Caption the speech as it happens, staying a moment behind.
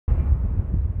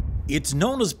It's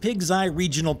known as Pig's Eye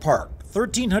Regional Park,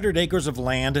 1,300 acres of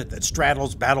land that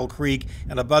straddles Battle Creek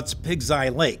and abuts Pig's Eye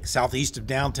Lake, southeast of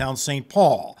downtown St.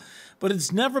 Paul. But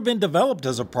it's never been developed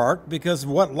as a park because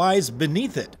of what lies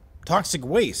beneath it: toxic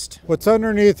waste. What's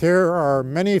underneath here are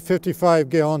many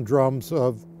 55-gallon drums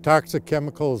of toxic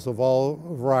chemicals of all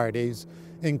varieties,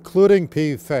 including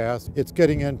PFAS. It's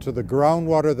getting into the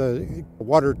groundwater, the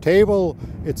water table.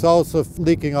 It's also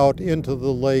leaking out into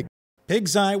the lake.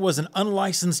 Pig's Eye was an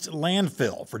unlicensed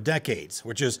landfill for decades,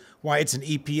 which is why it's an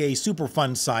EPA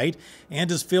Superfund site and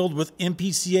is filled with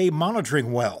MPCA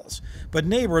monitoring wells. But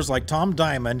neighbors like Tom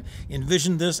Diamond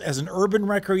envision this as an urban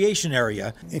recreation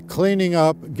area. Cleaning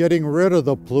up, getting rid of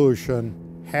the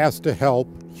pollution has to help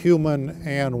human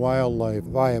and wildlife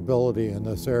viability in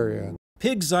this area.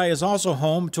 Pig's Eye is also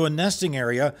home to a nesting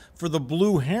area for the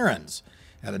blue herons,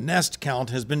 and a nest count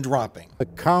has been dropping. The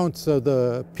counts of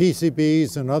the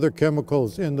PCBs and other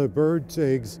chemicals in the birds'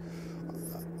 eggs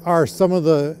are some of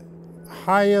the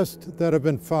highest that have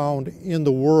been found in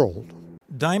the world.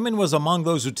 Diamond was among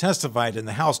those who testified in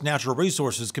the House Natural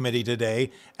Resources Committee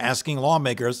today, asking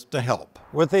lawmakers to help.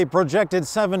 With a projected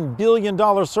 $7 billion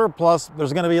surplus,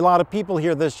 there's going to be a lot of people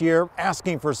here this year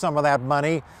asking for some of that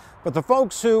money. But the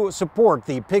folks who support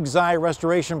the Pig's Eye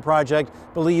Restoration Project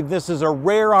believe this is a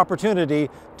rare opportunity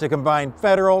to combine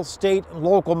federal, state, and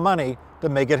local money to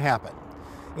make it happen.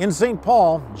 In St.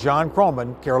 Paul, John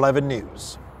Croman, KARE 11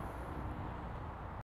 News.